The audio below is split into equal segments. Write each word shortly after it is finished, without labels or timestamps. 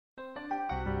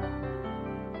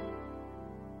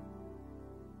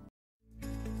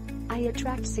I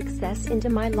attract success into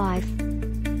my life.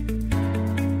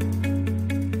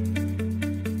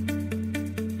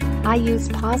 I use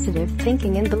positive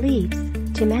thinking and beliefs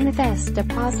to manifest a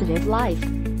positive life.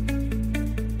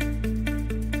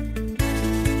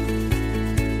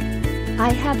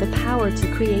 I have the power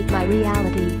to create my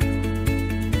reality.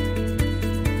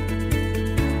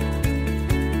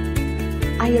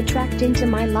 I attract into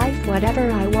my life whatever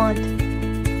I want.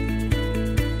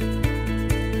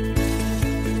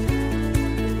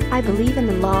 I believe in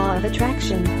the law of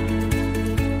attraction.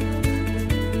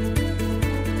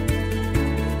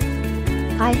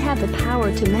 I have the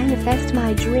power to manifest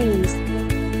my dreams.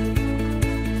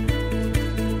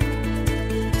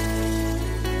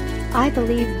 I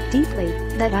believe deeply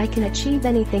that I can achieve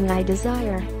anything I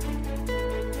desire.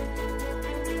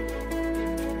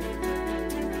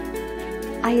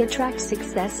 I attract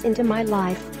success into my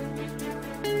life.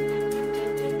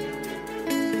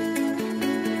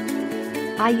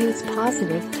 I use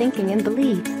positive thinking and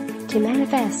beliefs to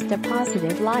manifest a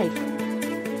positive life.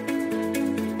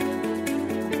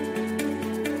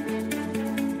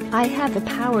 I have the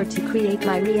power to create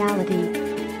my reality.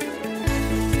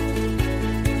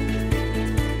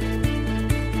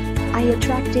 I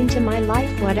attract into my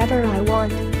life whatever I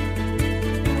want.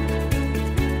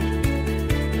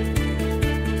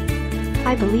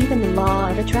 I believe in the law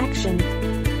of attraction.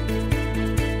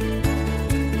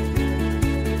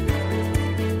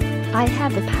 I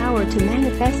have the power to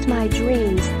manifest my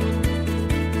dreams.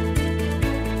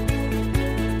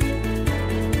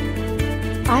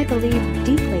 I believe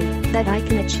deeply that I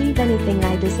can achieve anything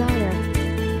I desire.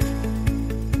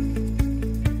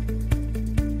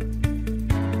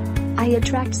 I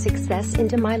attract success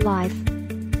into my life.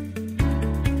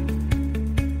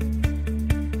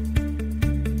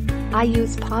 I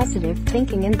use positive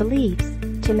thinking and beliefs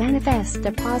to manifest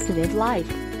a positive life.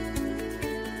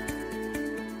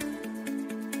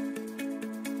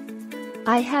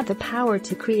 I have the power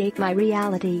to create my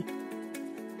reality.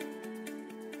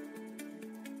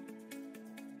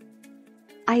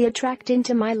 I attract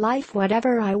into my life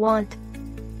whatever I want.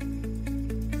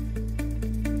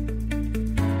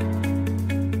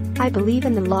 I believe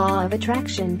in the law of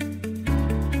attraction.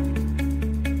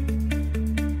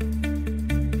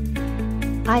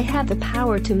 I have the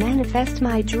power to manifest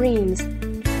my dreams.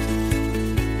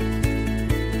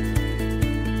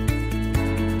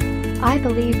 I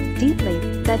believe deeply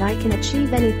that I can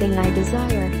achieve anything I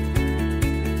desire.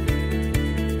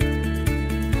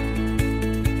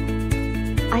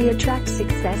 I attract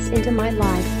success into my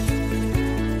life.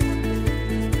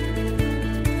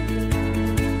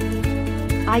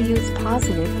 I use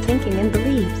positive thinking and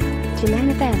beliefs to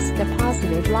manifest a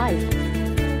positive life.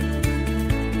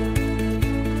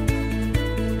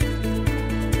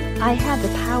 I have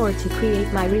the power to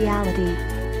create my reality.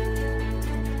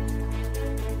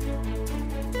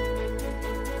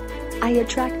 I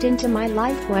attract into my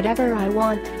life whatever I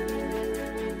want.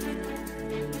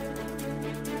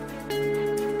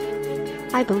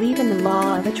 I believe in the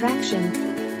law of attraction.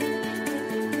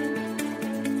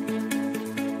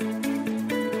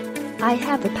 I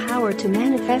have the power to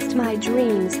manifest my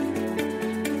dreams.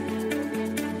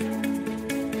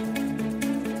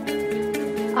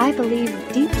 I believe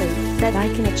deeply that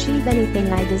I can achieve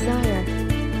anything I desire.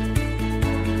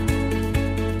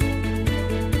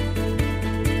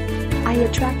 I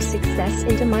attract success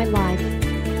into my life.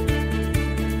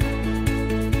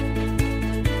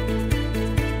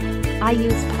 I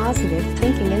use positive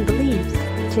thinking and beliefs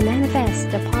to manifest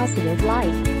a positive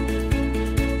life.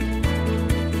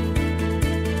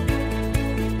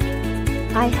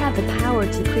 I have the power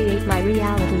to create my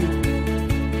reality.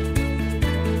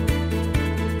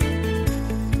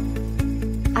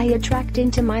 I attract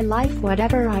into my life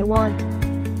whatever I want.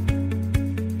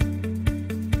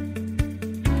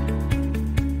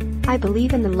 I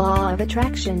believe in the law of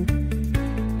attraction.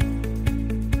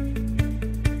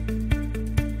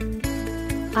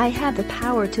 I have the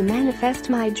power to manifest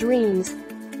my dreams.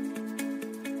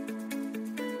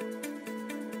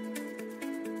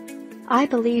 I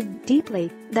believe deeply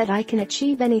that I can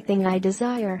achieve anything I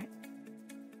desire.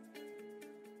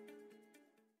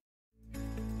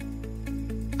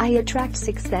 I attract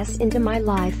success into my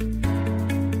life.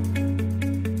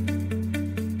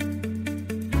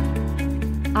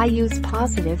 I use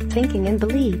positive thinking and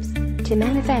beliefs to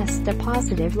manifest a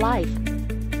positive life.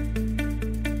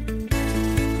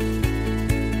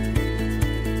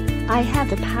 I have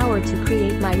the power to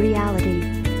create my reality.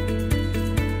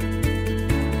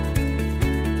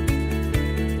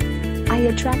 I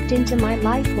attract into my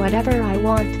life whatever I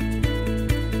want.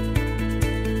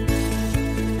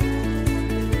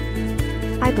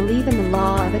 I believe in the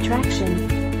law of attraction.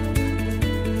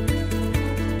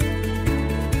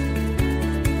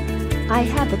 I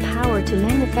have the power to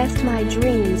manifest my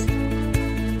dreams.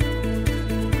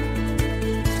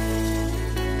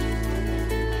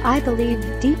 I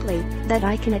believe deeply that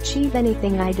I can achieve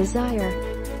anything I desire.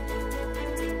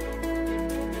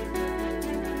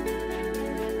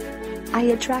 I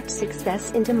attract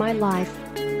success into my life.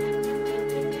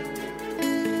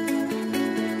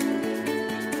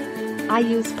 I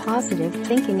use positive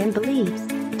thinking and beliefs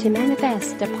to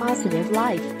manifest a positive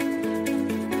life.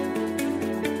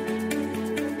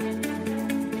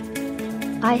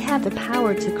 I have the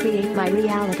power to create my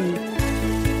reality.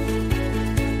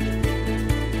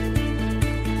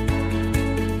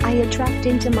 I attract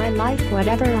into my life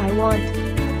whatever I want.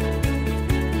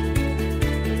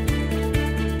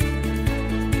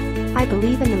 I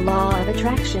believe in the law of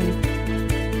attraction.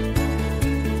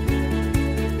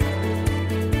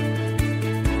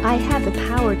 I have the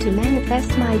power to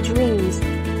manifest my dreams.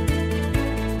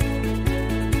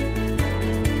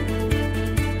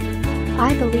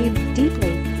 I believe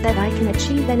deeply that I can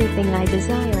achieve anything I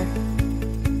desire.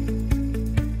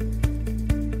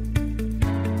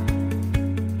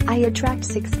 I attract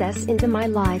success into my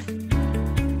life.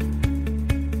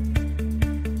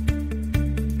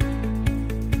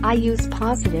 I use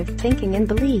positive thinking and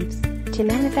beliefs to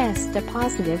manifest a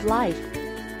positive life.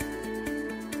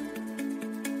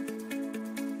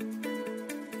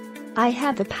 I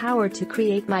have the power to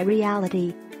create my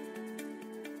reality.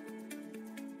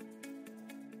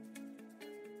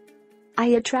 I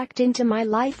attract into my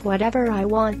life whatever I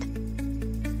want.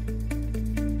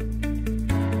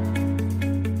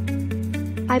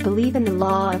 I believe in the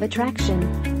law of attraction.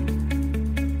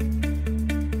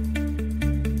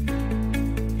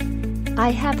 I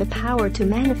have the power to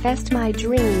manifest my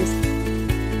dreams.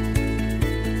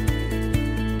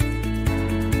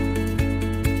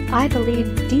 I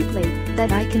believe deeply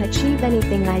that I can achieve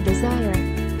anything I desire.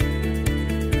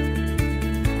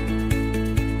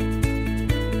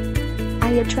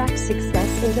 I attract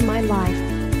success into my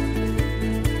life.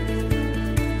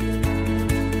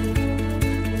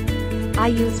 I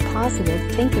use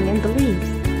positive thinking and beliefs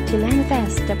to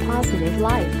manifest a positive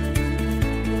life.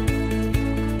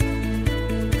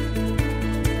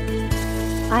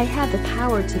 I have the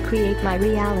power to create my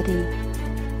reality.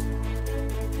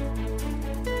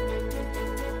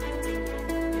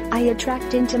 I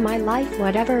attract into my life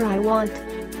whatever I want.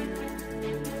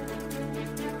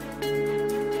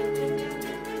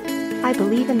 I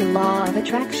believe in the law of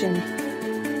attraction.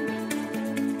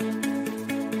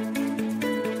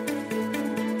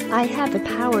 I have the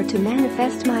power to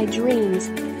manifest my dreams.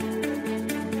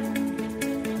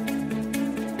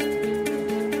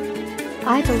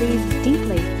 I believe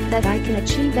deeply that I can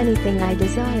achieve anything I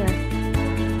desire.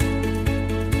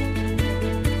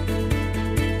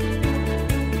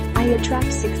 I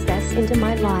attract success into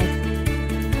my life.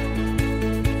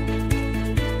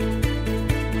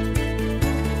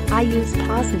 I use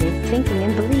positive thinking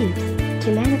and beliefs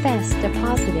to manifest a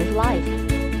positive life.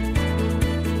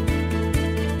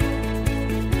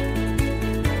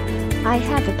 I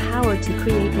have the power to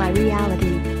create my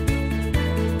reality.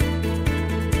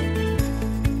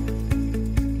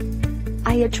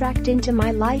 I attract into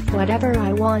my life whatever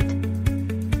I want.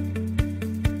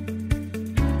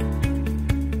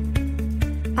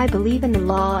 I believe in the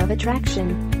law of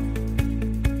attraction.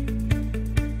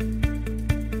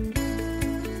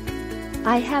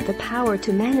 I have the power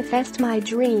to manifest my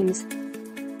dreams.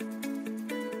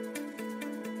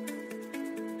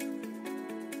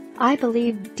 I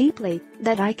believe deeply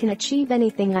that I can achieve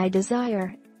anything I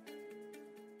desire.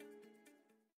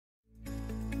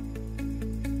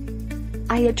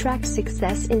 I attract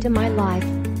success into my life.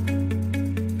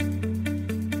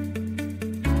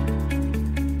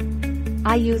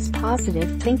 I use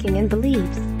positive thinking and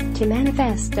beliefs to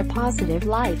manifest a positive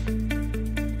life.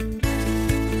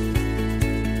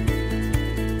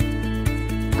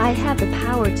 I have the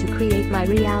power to create my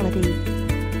reality.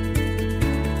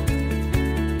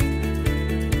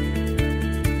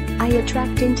 I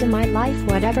attract into my life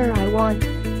whatever I want.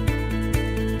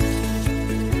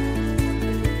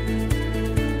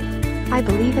 I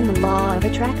believe in the law of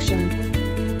attraction.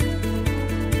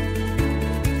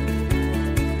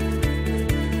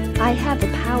 I have the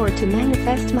power to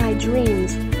manifest my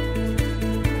dreams.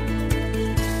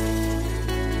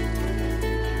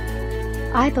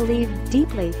 I believe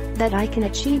deeply that I can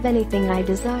achieve anything I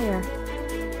desire.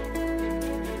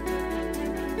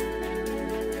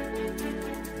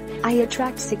 I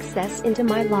attract success into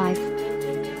my life.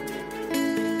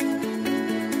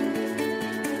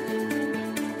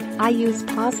 I use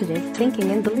positive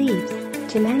thinking and beliefs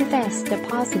to manifest a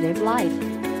positive life.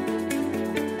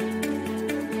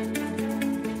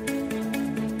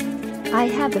 I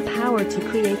have the power to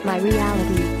create my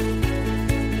reality.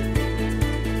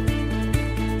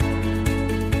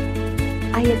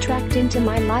 I attract into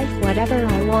my life whatever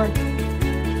I want.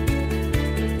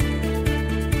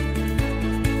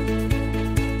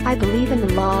 I believe in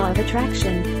the law of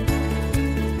attraction.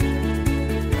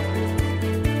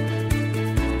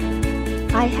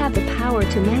 I have the power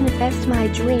to manifest my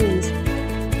dreams.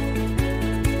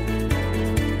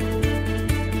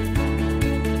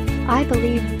 I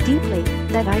believe deeply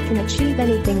that I can achieve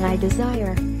anything I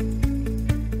desire.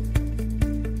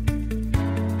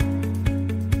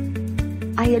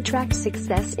 I attract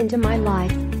success into my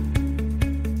life.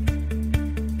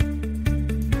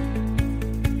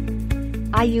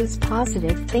 I use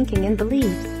positive thinking and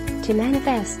beliefs to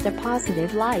manifest a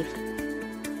positive life.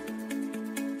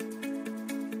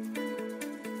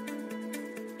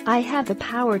 I have the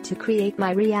power to create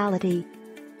my reality.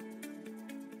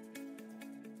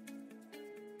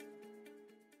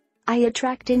 I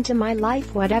attract into my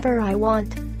life whatever I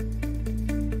want.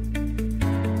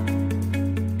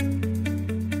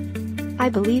 I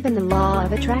believe in the law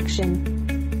of attraction.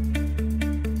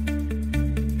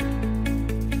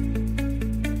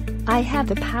 I have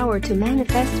the power to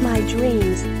manifest my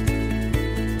dreams.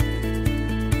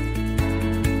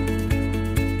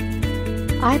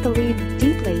 I believe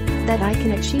deeply that I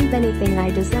can achieve anything I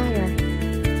desire.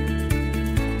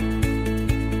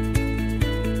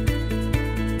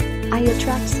 I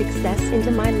attract success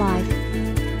into my life.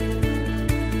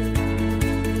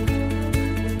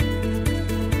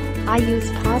 I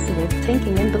use positive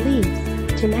thinking and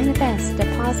beliefs to manifest a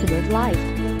positive life.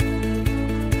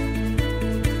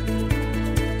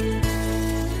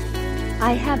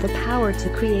 I have the power to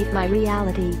create my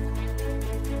reality.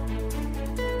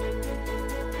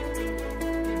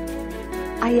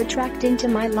 I attract into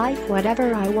my life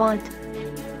whatever I want.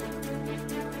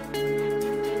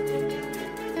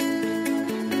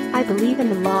 I believe in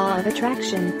the law of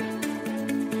attraction.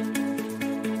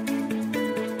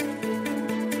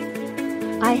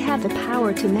 I have the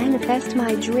power to manifest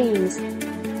my dreams.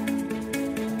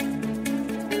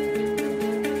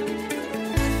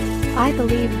 I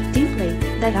believe deeply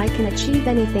that I can achieve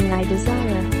anything I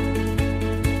desire.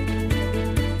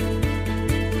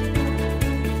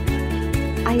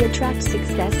 I attract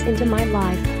success into my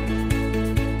life.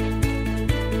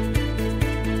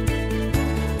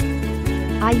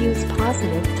 I use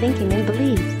positive thinking and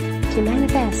beliefs to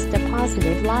manifest a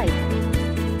positive life.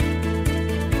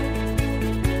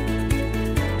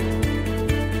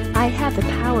 I have the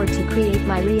power to create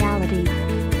my reality.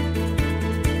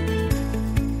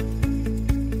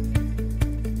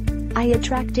 I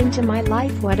attract into my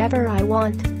life whatever I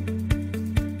want.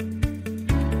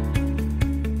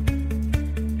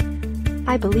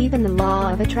 I believe in the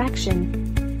law of attraction.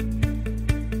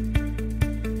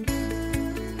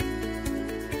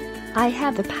 I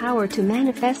have the power to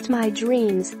manifest my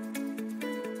dreams.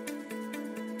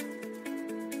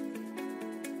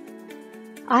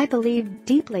 I believe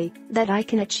deeply that I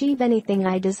can achieve anything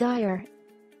I desire.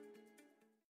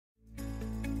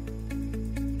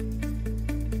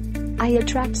 I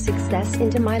attract success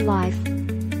into my life.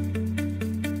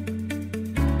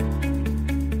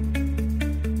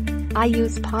 I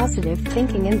use positive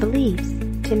thinking and beliefs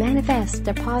to manifest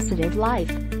a positive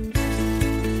life.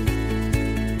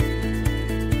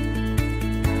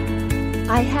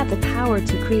 I have the power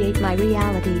to create my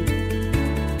reality.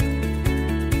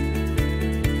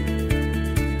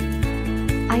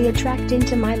 I attract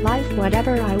into my life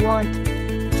whatever I want.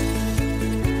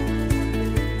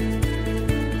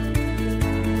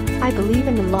 I believe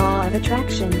in the law of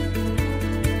attraction.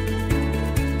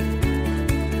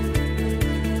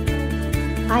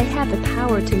 I have the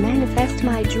power to manifest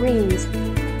my dreams.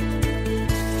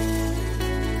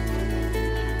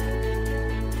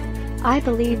 I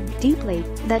believe deeply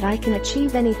that I can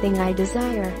achieve anything I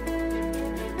desire.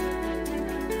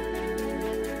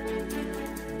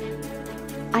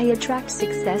 I attract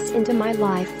success into my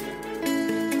life.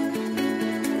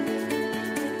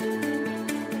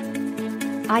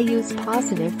 I use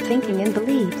positive thinking and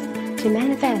beliefs to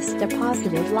manifest a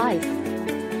positive life.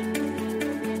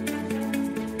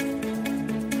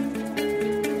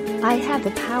 I have the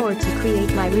power to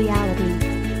create my reality.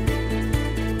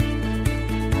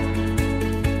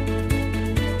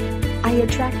 I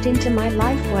attract into my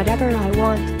life whatever I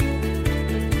want.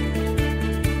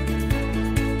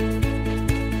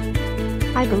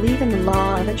 I believe in the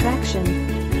law of attraction.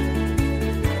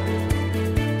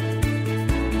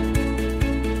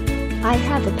 I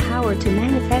have the power to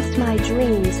manifest my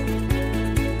dreams.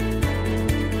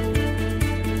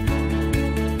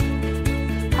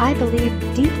 I believe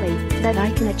deeply that I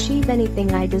can achieve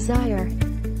anything I desire.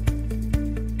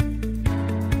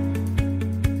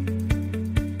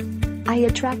 I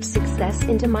attract success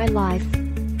into my life.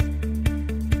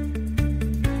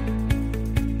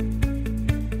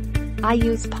 I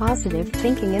use positive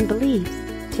thinking and beliefs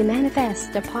to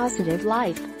manifest a positive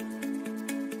life.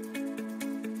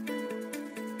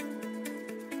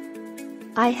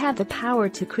 I have the power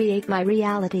to create my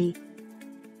reality.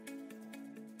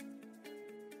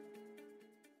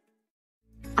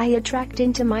 I attract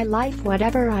into my life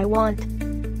whatever I want.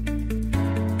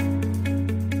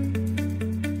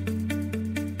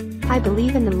 I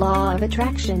believe in the law of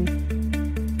attraction.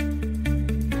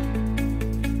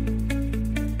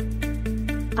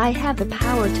 I have the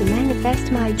power to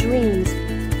manifest my dreams.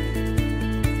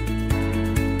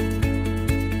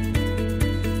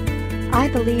 I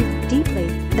believe deeply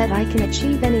that I can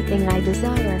achieve anything I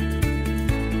desire.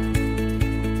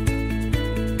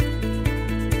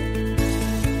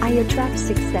 I attract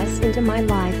success into my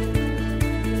life.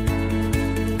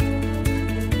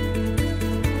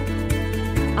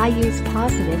 I use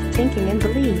positive thinking and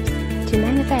beliefs to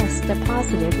manifest a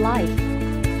positive life.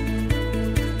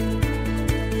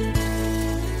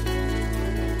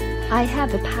 I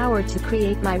have the power to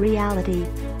create my reality.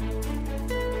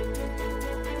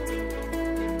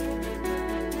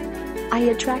 I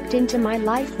attract into my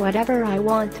life whatever I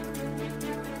want.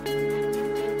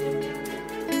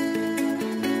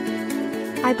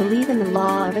 I believe in the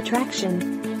law of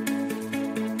attraction.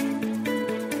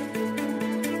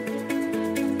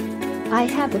 I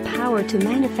have the power to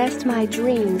manifest my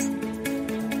dreams.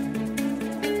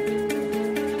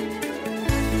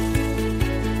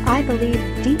 I believe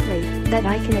deeply that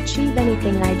I can achieve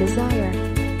anything I desire.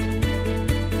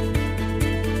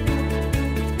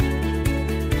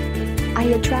 I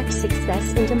attract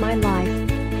success into my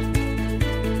life.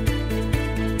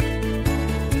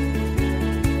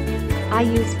 I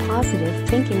use positive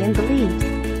thinking and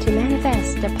beliefs to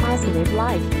manifest a positive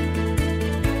life.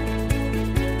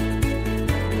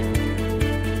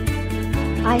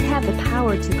 I have the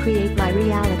power to create my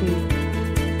reality.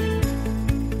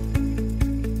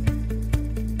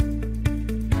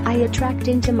 I attract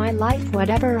into my life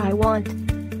whatever I want.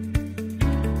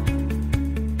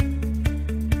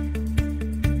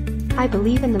 I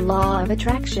believe in the law of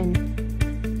attraction.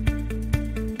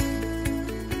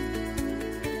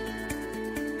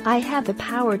 I have the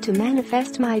power to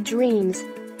manifest my dreams.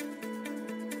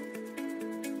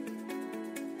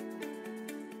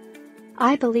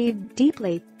 I believe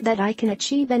deeply that I can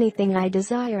achieve anything I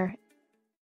desire.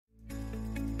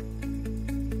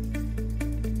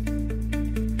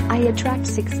 I attract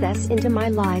success into my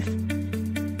life.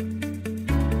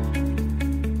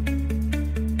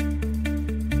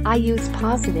 I use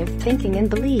positive thinking and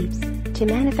beliefs to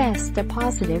manifest a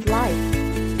positive life.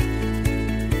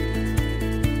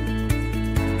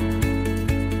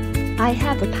 I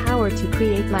have the power to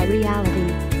create my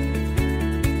reality.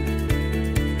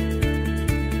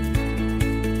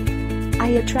 I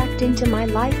attract into my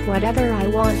life whatever I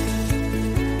want.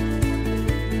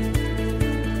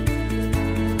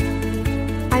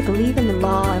 I believe in the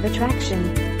law of attraction.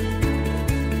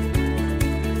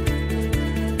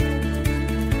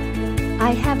 I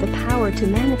have the power to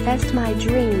manifest my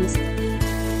dreams.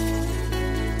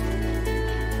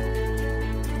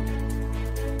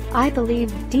 I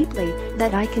believe deeply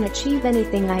that I can achieve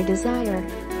anything I desire.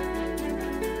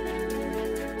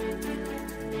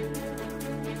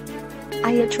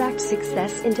 I attract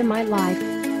success into my life.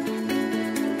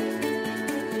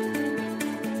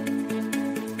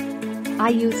 I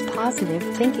use positive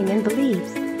thinking and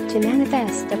beliefs to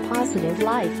manifest a positive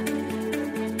life.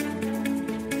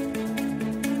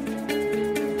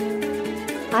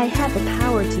 I have the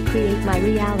power to create my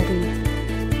reality.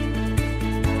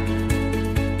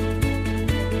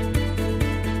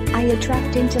 I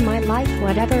attract into my life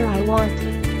whatever I want.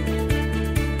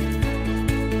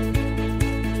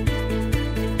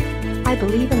 I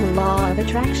believe in the law of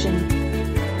attraction.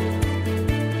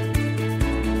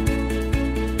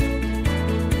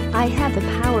 I have the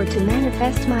power to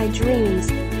manifest my dreams.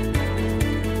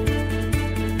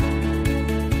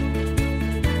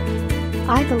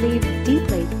 I believe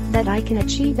deeply that I can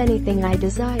achieve anything I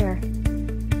desire.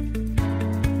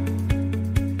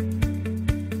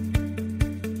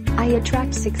 I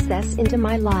attract success into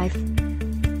my life.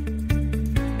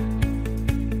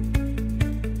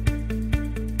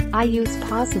 I use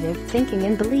positive thinking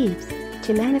and beliefs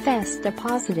to manifest a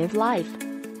positive life.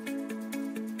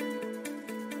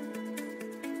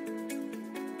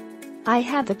 I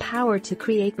have the power to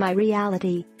create my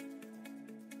reality.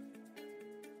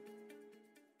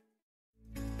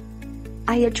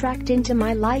 I attract into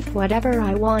my life whatever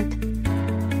I want.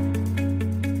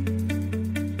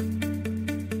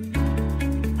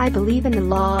 I believe in the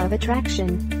law of attraction.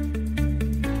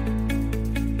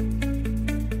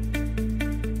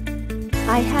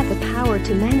 I have the power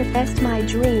to manifest my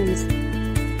dreams.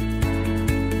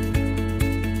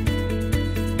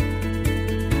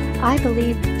 I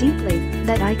believe deeply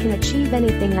that I can achieve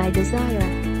anything I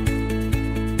desire.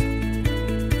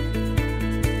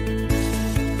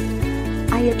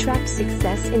 I attract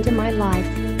success into my life.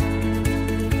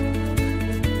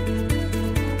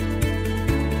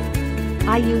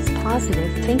 I use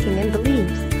positive thinking and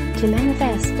beliefs to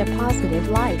manifest a positive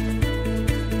life.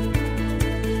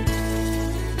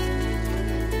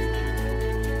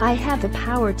 I have the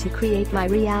power to create my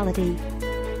reality.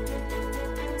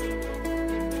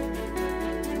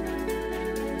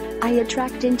 I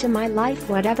attract into my life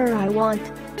whatever I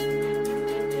want.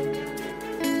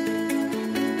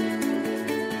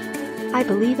 I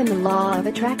believe in the law of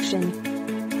attraction.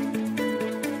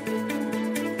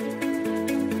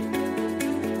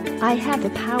 I have the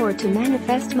power to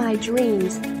manifest my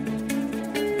dreams.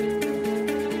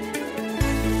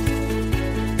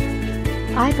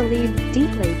 I believe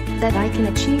deeply that I can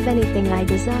achieve anything I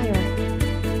desire.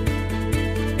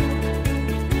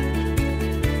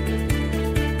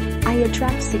 I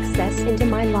attract success into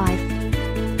my life.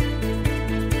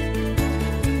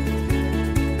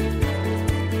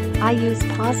 I use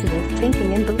positive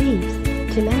thinking and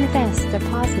beliefs to manifest a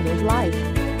positive life.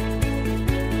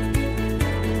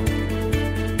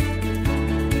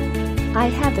 I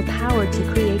have the power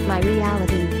to create my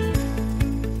reality.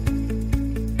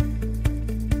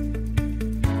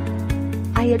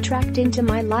 I attract into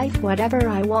my life whatever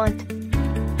I want.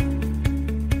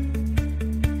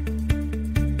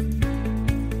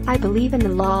 I believe in the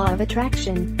law of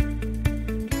attraction.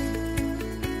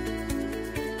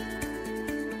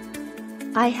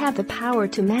 I have the power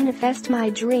to manifest my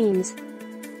dreams.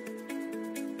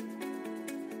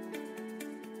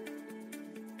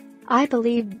 I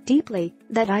believe deeply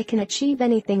that I can achieve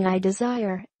anything I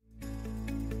desire.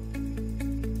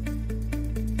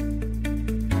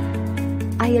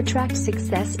 I attract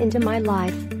success into my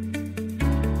life.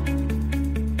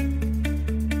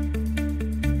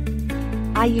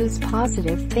 I use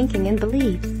positive thinking and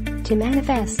beliefs to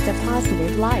manifest a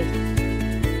positive life.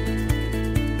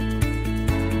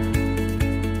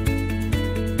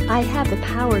 I have the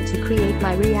power to create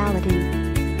my reality.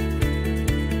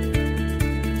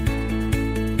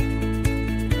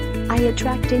 I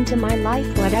attract into my life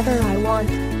whatever I want.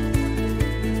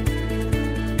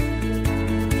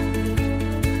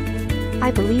 I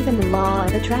believe in the law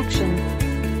of attraction.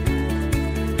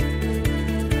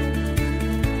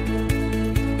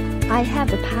 I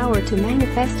have the power to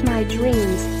manifest my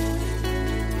dreams.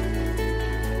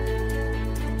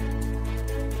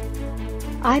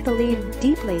 I believe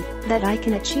deeply that I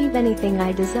can achieve anything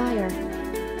I desire.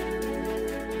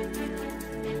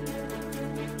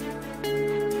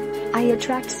 I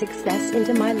attract success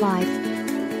into my life.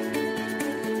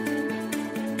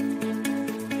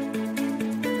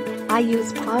 I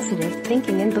use positive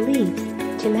thinking and beliefs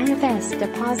to manifest a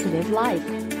positive life.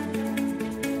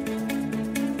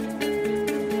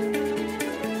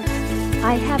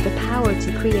 I have the power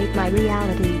to create my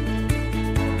reality.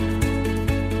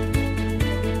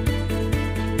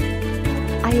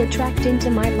 I attract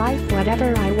into my life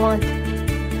whatever I want.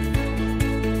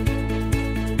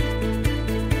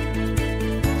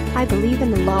 I believe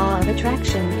in the law of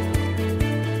attraction.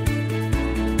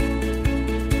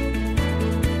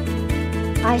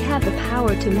 I have the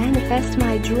power to manifest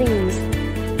my dreams.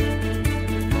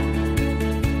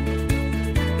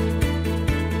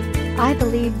 I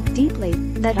believe deeply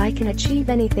that I can achieve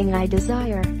anything I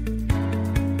desire.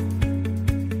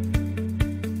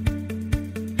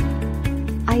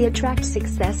 I attract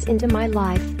success into my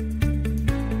life.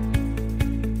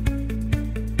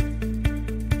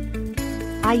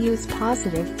 I use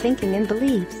positive thinking and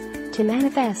beliefs to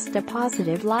manifest a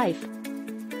positive life.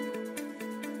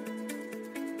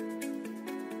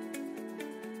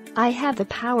 I have the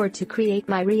power to create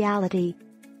my reality.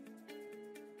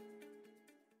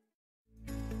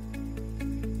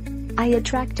 I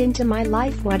attract into my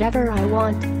life whatever I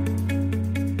want.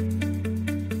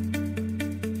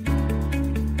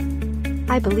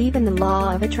 I believe in the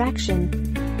law of attraction.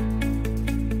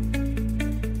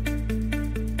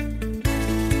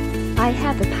 I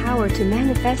have the power to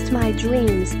manifest my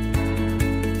dreams.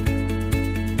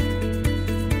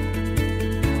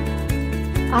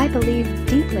 I believe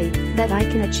deeply that I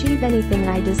can achieve anything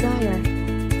I desire.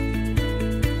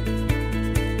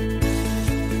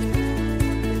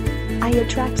 I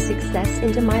attract success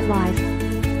into my life.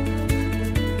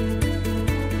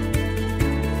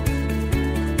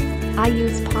 I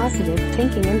use positive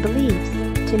thinking and beliefs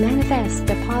to manifest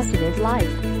a positive life.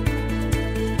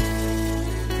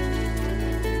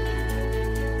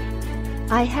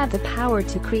 I have the power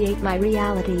to create my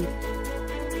reality.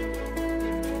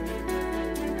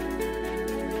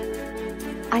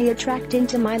 I attract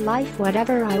into my life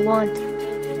whatever I want.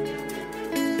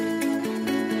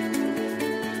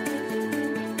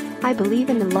 I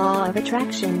believe in the law of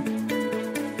attraction.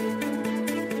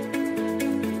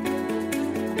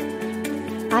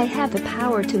 I have the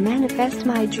power to manifest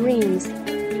my dreams.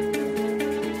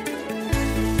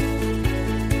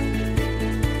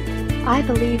 I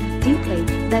believe deeply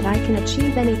that I can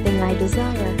achieve anything I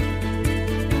desire.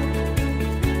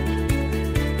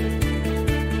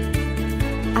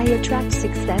 I attract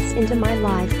success into my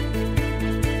life.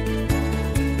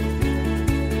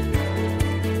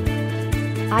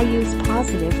 I use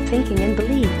positive thinking and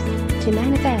beliefs to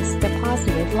manifest a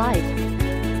positive life.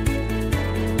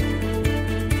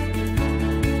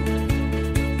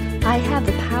 I have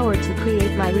the power to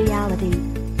create my reality.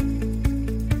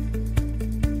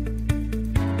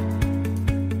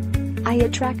 I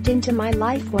attract into my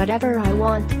life whatever I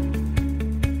want.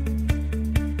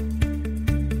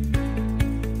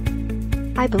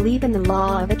 I believe in the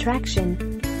law of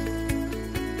attraction.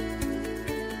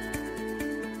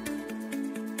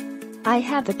 I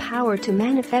have the power to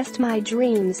manifest my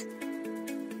dreams.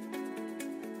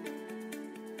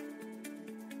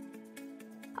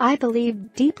 I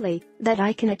believe deeply that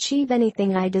I can achieve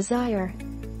anything I desire.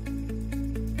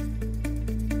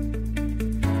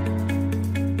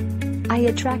 I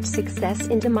attract success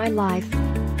into my life.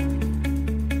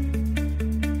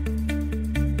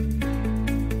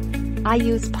 I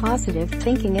use positive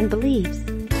thinking and beliefs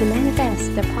to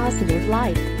manifest a positive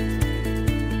life.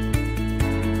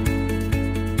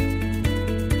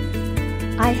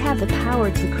 I have the power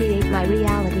to create my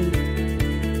reality.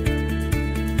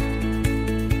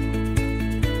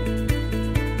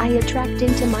 I attract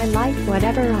into my life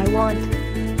whatever I want.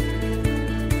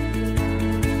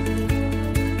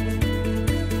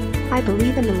 I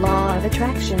believe in the law of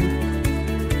attraction.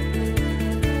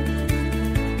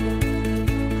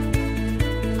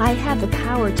 I have the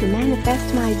power to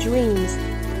manifest my dreams.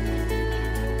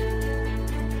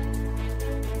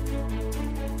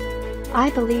 I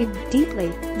believe deeply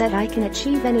that I can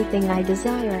achieve anything I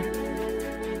desire.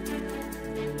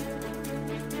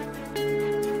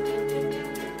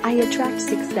 I attract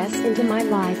success into my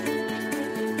life.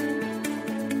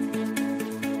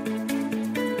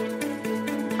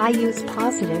 I use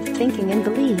positive thinking and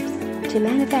beliefs to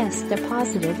manifest a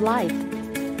positive life.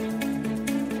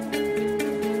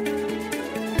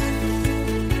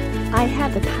 I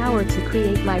have the power to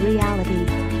create my reality.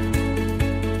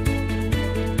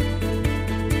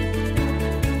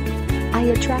 I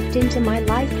attract into my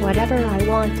life whatever I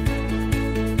want.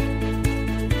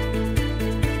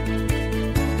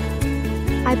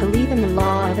 I believe in the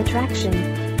law of attraction.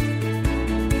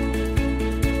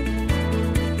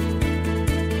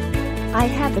 I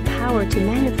have the power to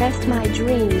manifest my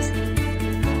dreams.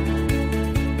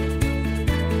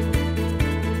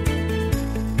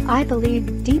 I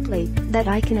believe deeply that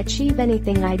I can achieve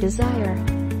anything I desire.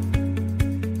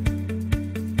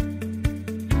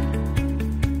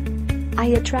 I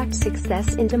attract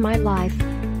success into my life.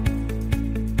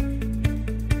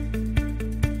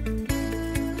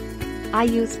 I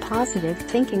use positive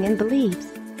thinking and beliefs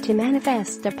to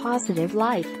manifest a positive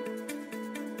life.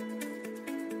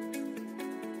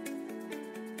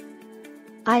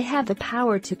 I have the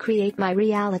power to create my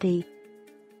reality.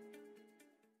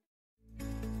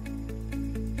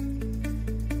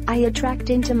 I attract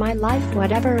into my life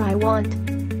whatever I want.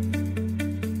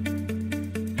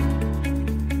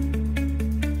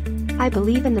 I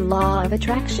believe in the law of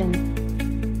attraction.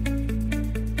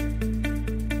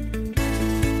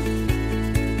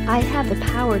 I have the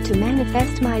power to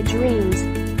manifest my dreams.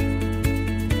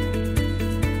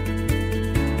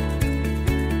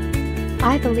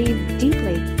 I believe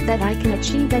deeply that I can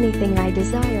achieve anything I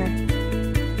desire.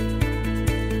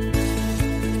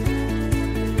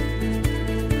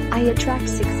 I attract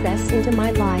success into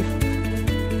my life.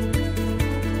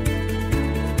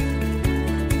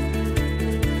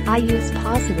 I use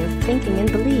positive thinking and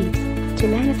beliefs to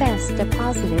manifest a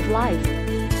positive life.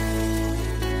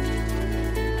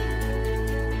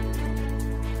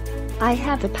 I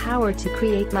have the power to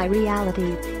create my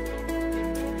reality.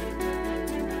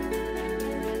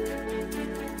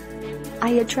 I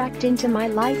attract into my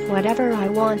life whatever I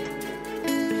want.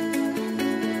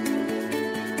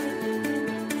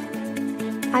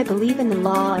 I believe in the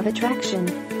law of attraction.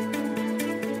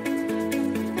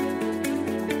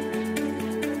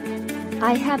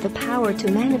 I have the power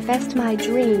to manifest my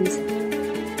dreams.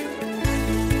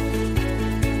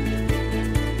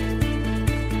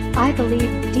 I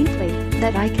believe deeply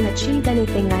that I can achieve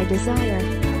anything I desire.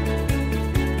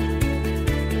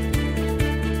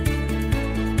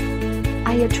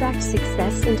 I attract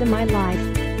success into my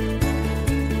life.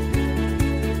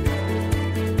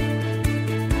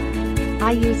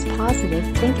 I use positive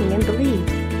thinking and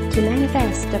beliefs to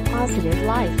manifest a positive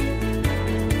life.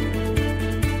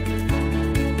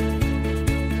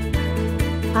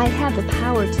 I have the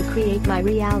power to create my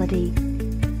reality.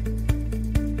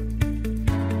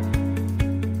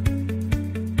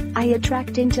 I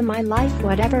attract into my life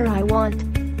whatever I want.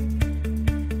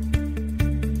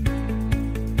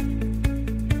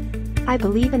 I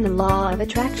believe in the law of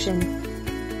attraction.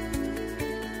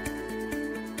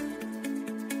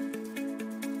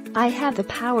 I have the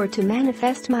power to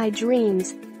manifest my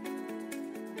dreams.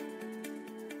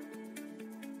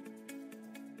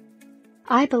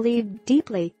 I believe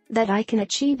deeply that I can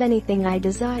achieve anything I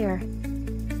desire.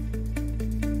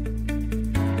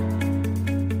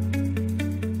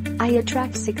 I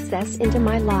attract success into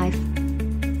my life.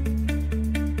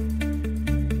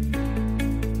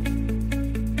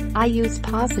 I use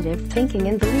positive thinking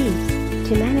and beliefs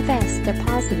to manifest a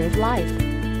positive life.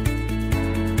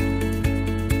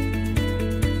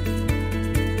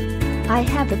 I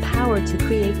have the power to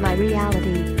create my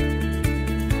reality.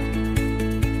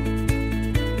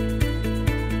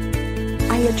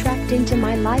 I attract into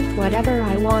my life whatever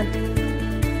I want.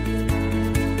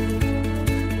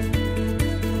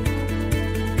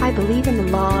 I believe in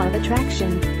the law of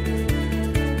attraction.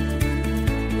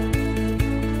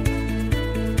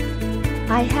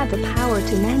 I have the power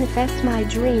to manifest my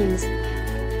dreams.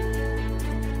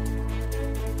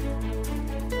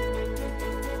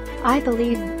 I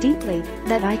believe deeply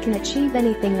that I can achieve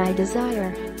anything I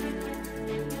desire.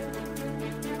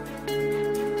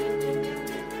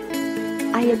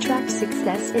 I attract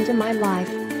success into my life.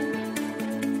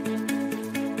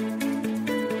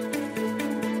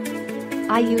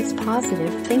 I use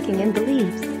positive thinking and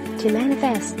beliefs to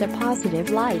manifest a positive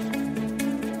life.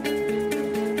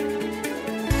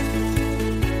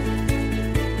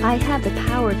 I have the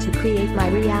power to create my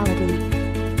reality.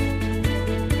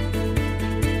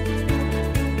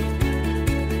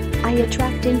 I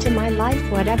attract into my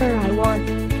life whatever I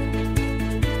want.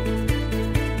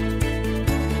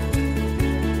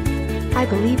 I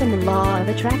believe in the law of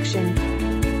attraction.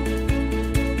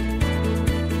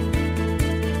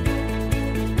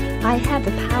 I have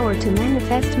the power to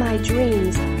manifest my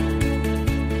dreams.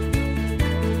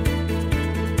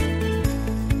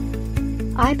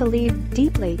 I believe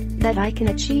deeply that I can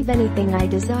achieve anything I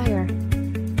desire.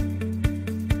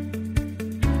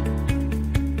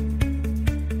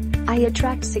 I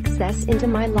attract success into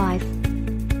my life.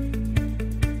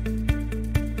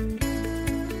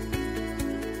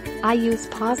 I use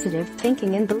positive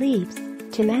thinking and beliefs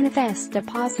to manifest a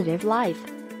positive life.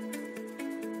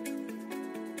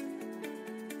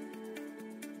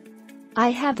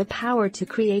 I have the power to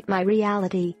create my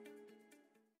reality.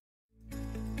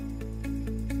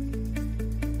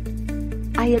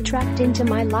 I attract into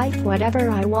my life whatever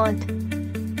I want.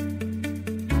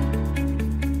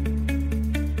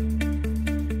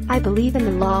 I believe in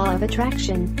the law of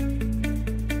attraction.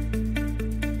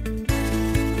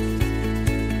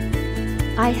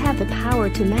 I have the power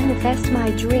to manifest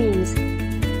my dreams.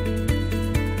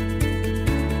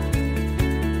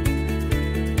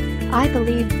 I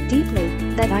believe deeply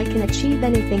that I can achieve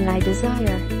anything I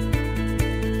desire.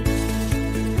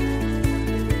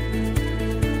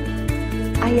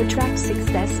 I attract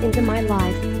success into my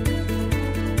life.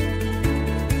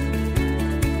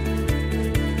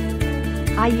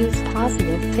 I use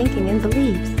positive thinking and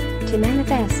beliefs to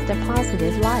manifest a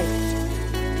positive life.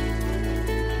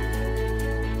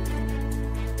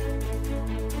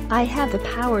 I have the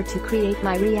power to create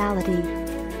my reality.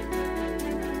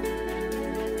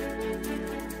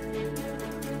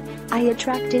 I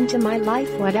attract into my life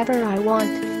whatever I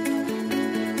want.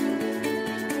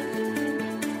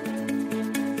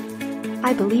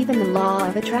 I believe in the law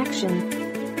of attraction.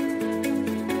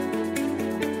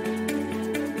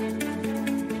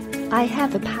 I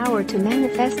have the power to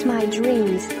manifest my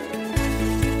dreams.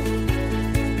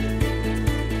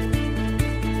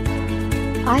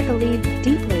 I believe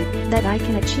deeply that I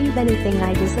can achieve anything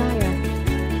I desire.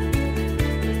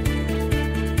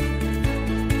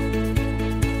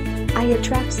 I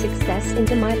attract success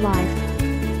into my life.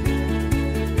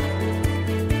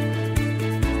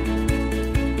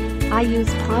 I use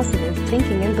positive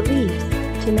thinking and beliefs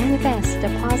to manifest a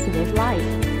positive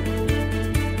life.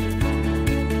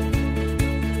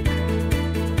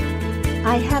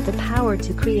 I have the power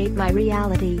to create my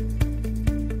reality.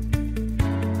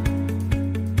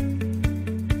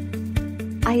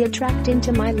 I attract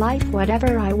into my life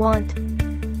whatever I want.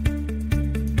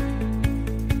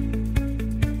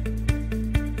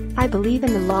 I believe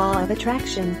in the law of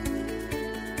attraction.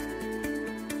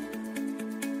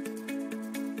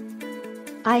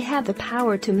 I have the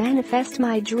power to manifest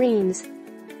my dreams.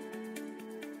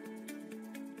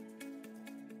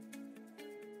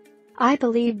 I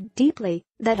believe deeply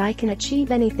that I can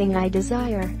achieve anything I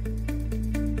desire.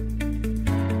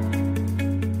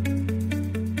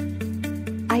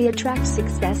 I attract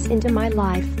success into my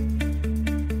life.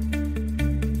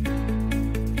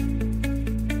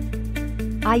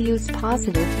 I use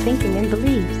positive thinking and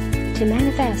beliefs to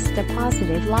manifest a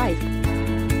positive life.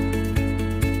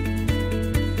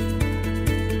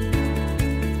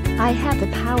 I have the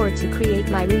power to create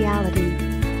my reality.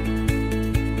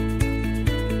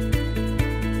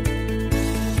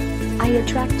 I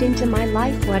attract into my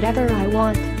life whatever I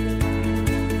want.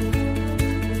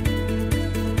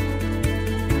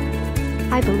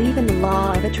 I believe in the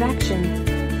law of attraction.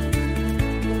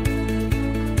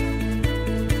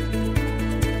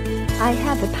 I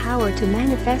have the power to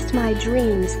manifest my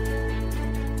dreams.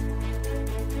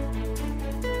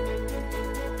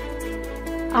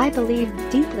 I believe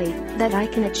deeply that I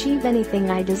can achieve anything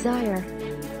I desire.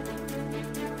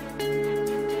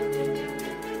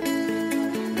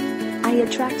 I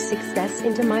attract success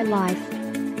into my life.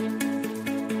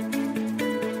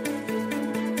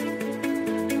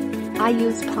 I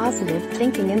use positive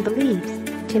thinking and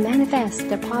beliefs to manifest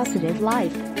a positive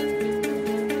life.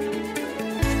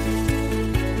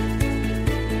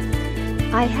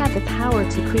 I have the power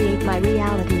to create my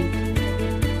reality.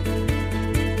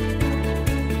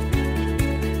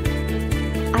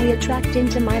 I attract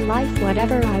into my life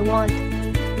whatever I want.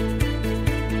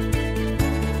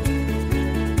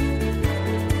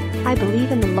 I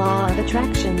believe in the law of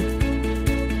attraction.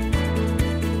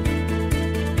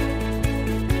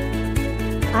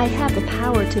 I have the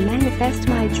power to manifest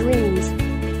my dreams.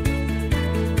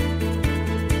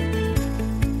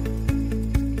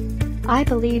 I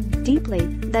believe deeply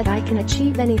that I can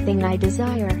achieve anything I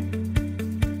desire.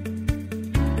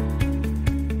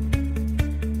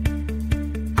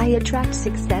 I attract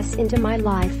success into my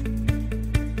life.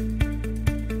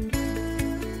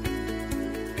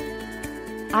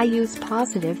 I use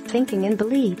positive thinking and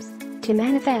beliefs to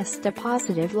manifest a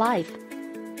positive life.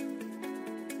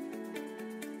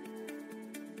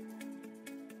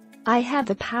 I have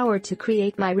the power to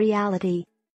create my reality.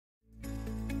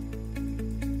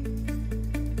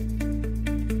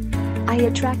 I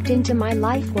attract into my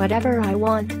life whatever I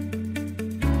want.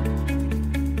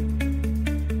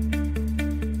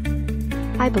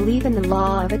 I believe in the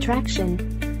law of attraction.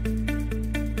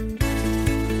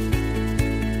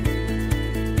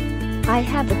 I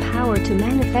have the power to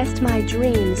manifest my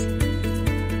dreams.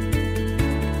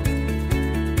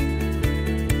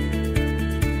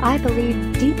 I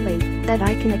believe deeply that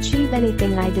I can achieve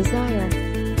anything I desire.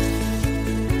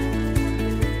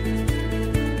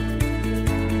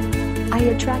 I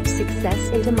attract success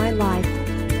into my life.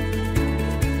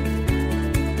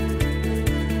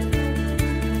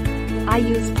 I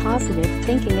use positive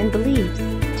thinking and beliefs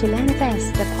to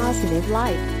manifest a positive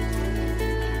life.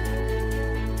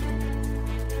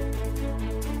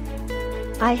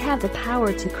 I have the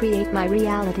power to create my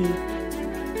reality.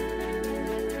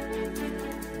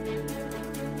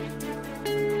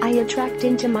 I attract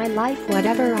into my life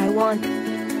whatever I want.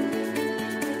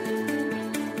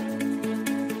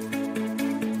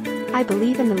 I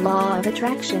believe in the law of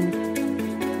attraction.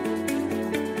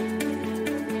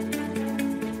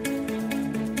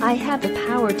 I have the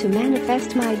power to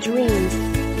manifest my dreams.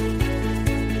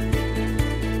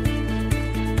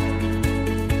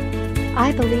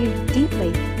 I believe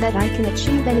deeply that I can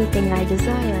achieve anything I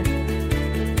desire.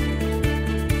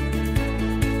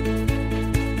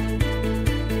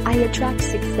 I attract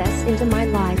success into my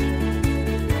life.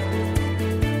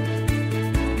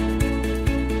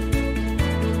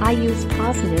 I use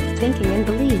positive thinking and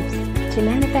beliefs to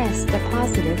manifest a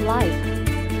positive life.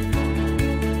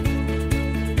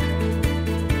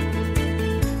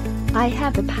 I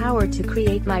have the power to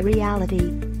create my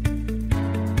reality.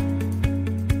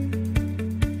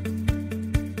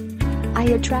 I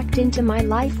attract into my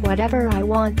life whatever I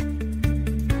want.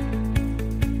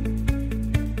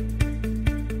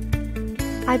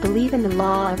 I believe in the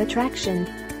law of attraction.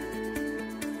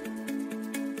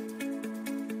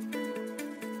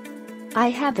 I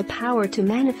have the power to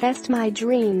manifest my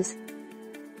dreams.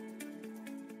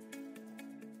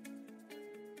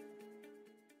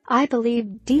 I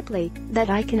believe deeply that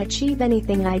I can achieve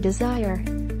anything I desire.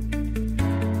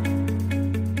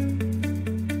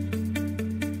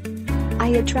 I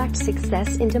attract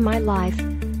success into my life.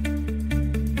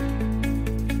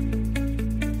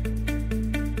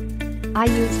 I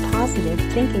use positive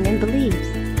thinking and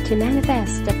beliefs to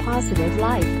manifest a positive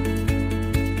life.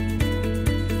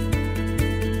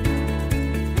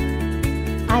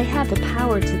 I have the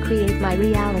power to create my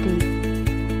reality.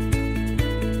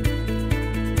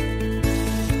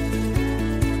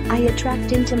 I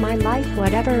attract into my life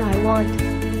whatever I want.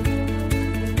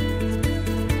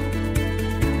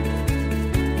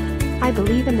 I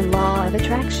believe in the law of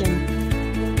attraction.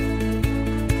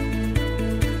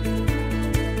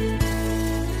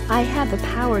 I have the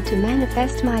power to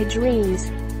manifest my dreams.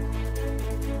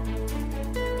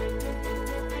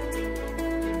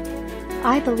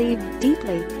 I believe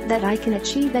deeply that I can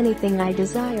achieve anything I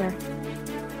desire.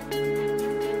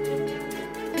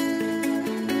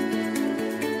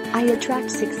 I attract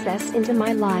success into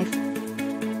my life.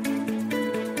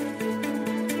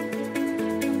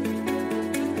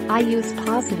 I use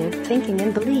positive thinking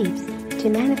and beliefs to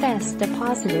manifest a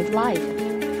positive life.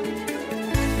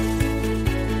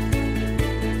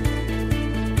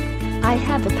 I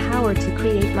have the power to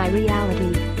create my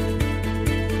reality.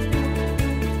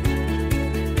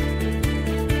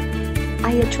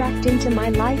 I attract into my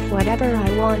life whatever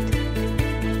I want.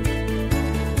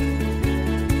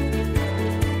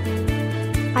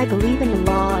 I believe in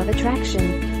the law of attraction.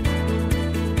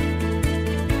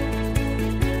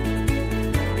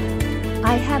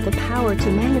 I have the power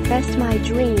to manifest my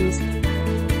dreams.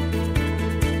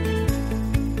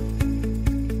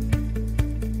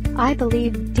 I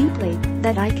believe deeply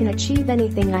that I can achieve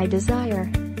anything I desire.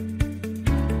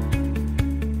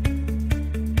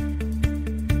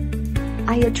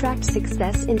 I attract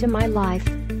success into my life.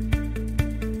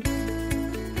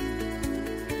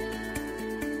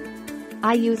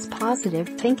 I use positive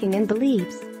thinking and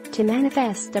beliefs to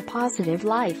manifest a positive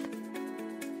life.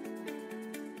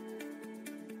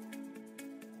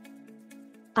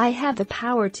 I have the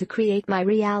power to create my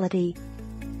reality.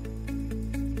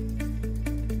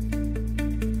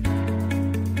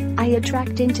 I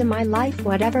attract into my life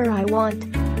whatever I want.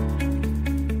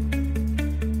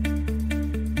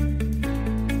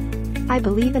 I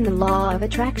believe in the law of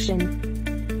attraction.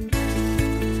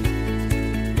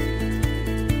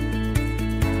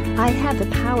 I have the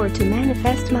power to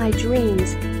manifest my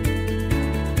dreams.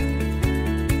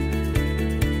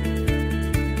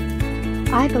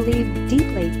 I believe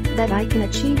deeply that I can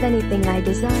achieve anything I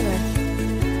desire.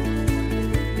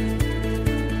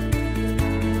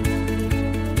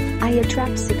 I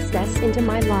attract success into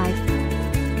my life.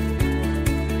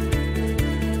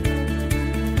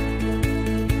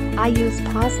 I use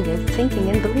positive thinking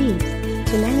and beliefs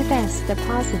to manifest a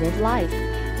positive life.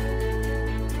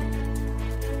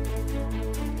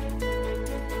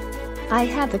 I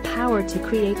have the power to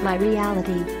create my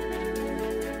reality.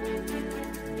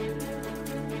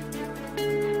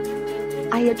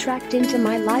 I attract into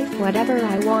my life whatever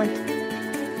I want.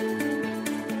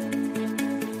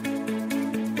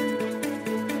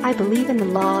 I believe in the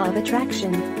law of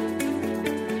attraction.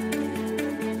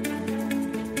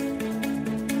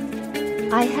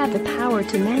 I have the power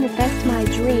to manifest my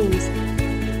dreams.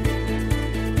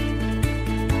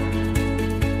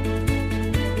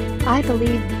 I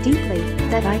believe deeply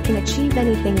that I can achieve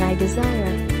anything I desire.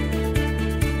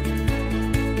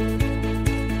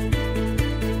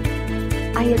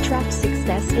 I attract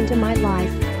success into my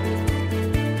life.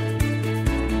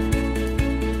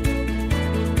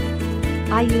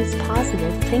 I use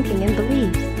positive thinking and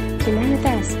beliefs to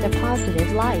manifest a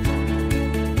positive life.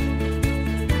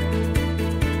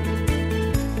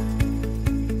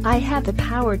 I have the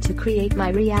power to create my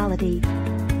reality.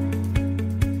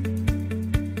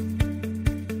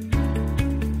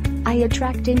 I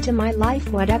attract into my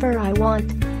life whatever I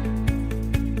want.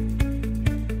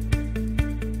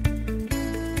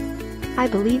 I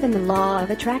believe in the law of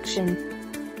attraction.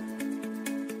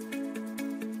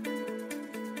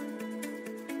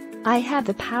 I have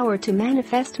the power to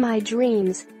manifest my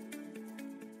dreams.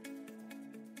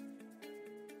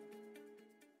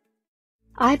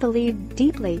 I believe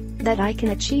deeply that I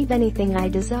can achieve anything I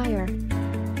desire.